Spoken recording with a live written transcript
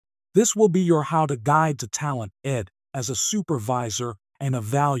This will be your how-to guide to TalentED as a supervisor and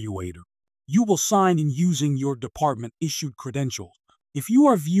evaluator. You will sign in using your department-issued credentials. If you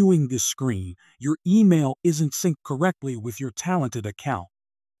are viewing this screen, your email isn't synced correctly with your TalentED account.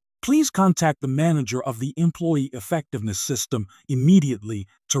 Please contact the manager of the employee effectiveness system immediately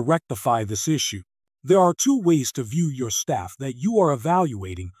to rectify this issue. There are two ways to view your staff that you are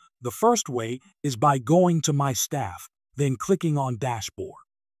evaluating. The first way is by going to My Staff, then clicking on Dashboard.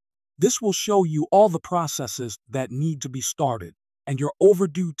 This will show you all the processes that need to be started and your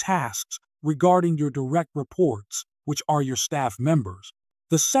overdue tasks regarding your direct reports, which are your staff members.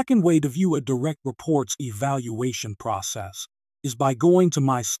 The second way to view a direct reports evaluation process is by going to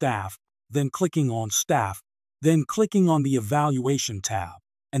My Staff, then clicking on Staff, then clicking on the Evaluation tab,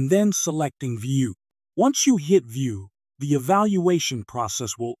 and then selecting View. Once you hit View, the evaluation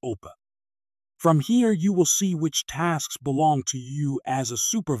process will open. From here, you will see which tasks belong to you as a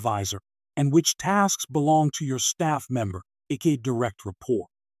supervisor and which tasks belong to your staff member, aka direct report.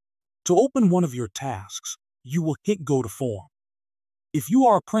 To open one of your tasks, you will hit Go to Form. If you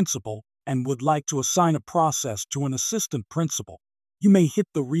are a principal and would like to assign a process to an assistant principal, you may hit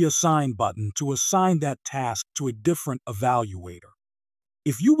the Reassign button to assign that task to a different evaluator.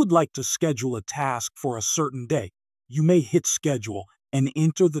 If you would like to schedule a task for a certain day, you may hit Schedule and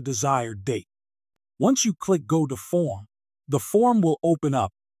enter the desired date. Once you click Go to Form, the form will open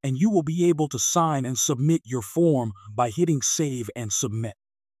up and you will be able to sign and submit your form by hitting Save and Submit.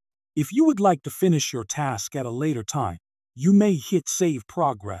 If you would like to finish your task at a later time, you may hit Save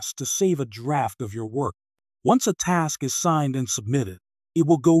Progress to save a draft of your work. Once a task is signed and submitted, it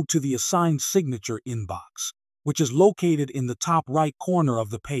will go to the assigned signature inbox, which is located in the top right corner of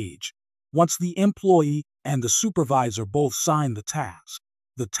the page. Once the employee and the supervisor both sign the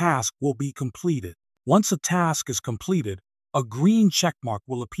task will be completed. Once a task is completed, a green checkmark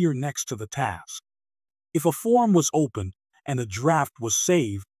will appear next to the task. If a form was opened and a draft was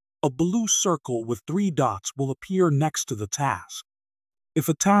saved, a blue circle with 3 dots will appear next to the task. If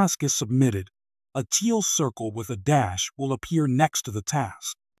a task is submitted, a teal circle with a dash will appear next to the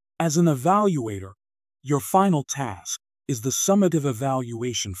task. As an evaluator, your final task is the summative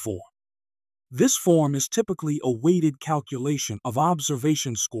evaluation form. This form is typically a weighted calculation of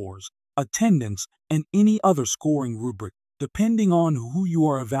observation scores, attendance, and any other scoring rubric, depending on who you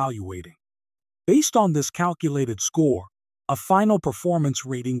are evaluating. Based on this calculated score, a final performance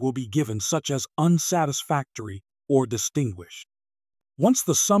rating will be given, such as unsatisfactory or distinguished. Once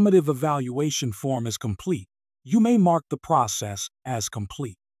the summative evaluation form is complete, you may mark the process as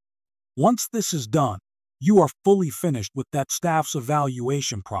complete. Once this is done, you are fully finished with that staff's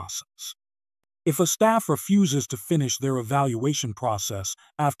evaluation process. If a staff refuses to finish their evaluation process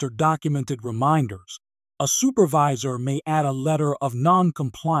after documented reminders, a supervisor may add a letter of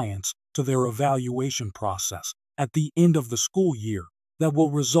non-compliance to their evaluation process at the end of the school year that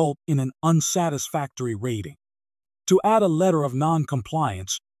will result in an unsatisfactory rating. To add a letter of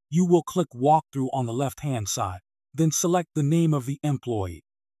non-compliance, you will click Walkthrough on the left-hand side, then select the name of the employee.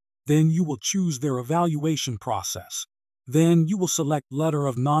 Then you will choose their evaluation process. Then you will select Letter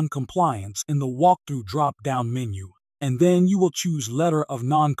of Non-Compliance in the Walkthrough drop-down menu, and then you will choose Letter of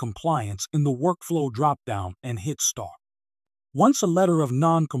Non-Compliance in the Workflow drop-down and hit Start. Once a letter of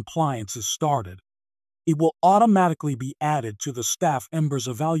non-compliance is started, it will automatically be added to the staff member's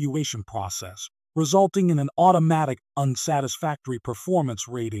evaluation process, resulting in an automatic unsatisfactory performance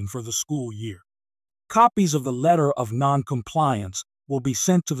rating for the school year. Copies of the letter of non-compliance will be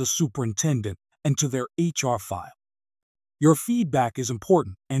sent to the superintendent and to their HR file. Your feedback is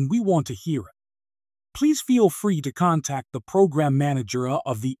important, and we want to hear it. Please feel free to contact the program manager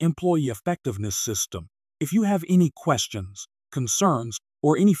of the Employee Effectiveness System if you have any questions, concerns,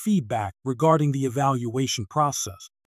 or any feedback regarding the evaluation process.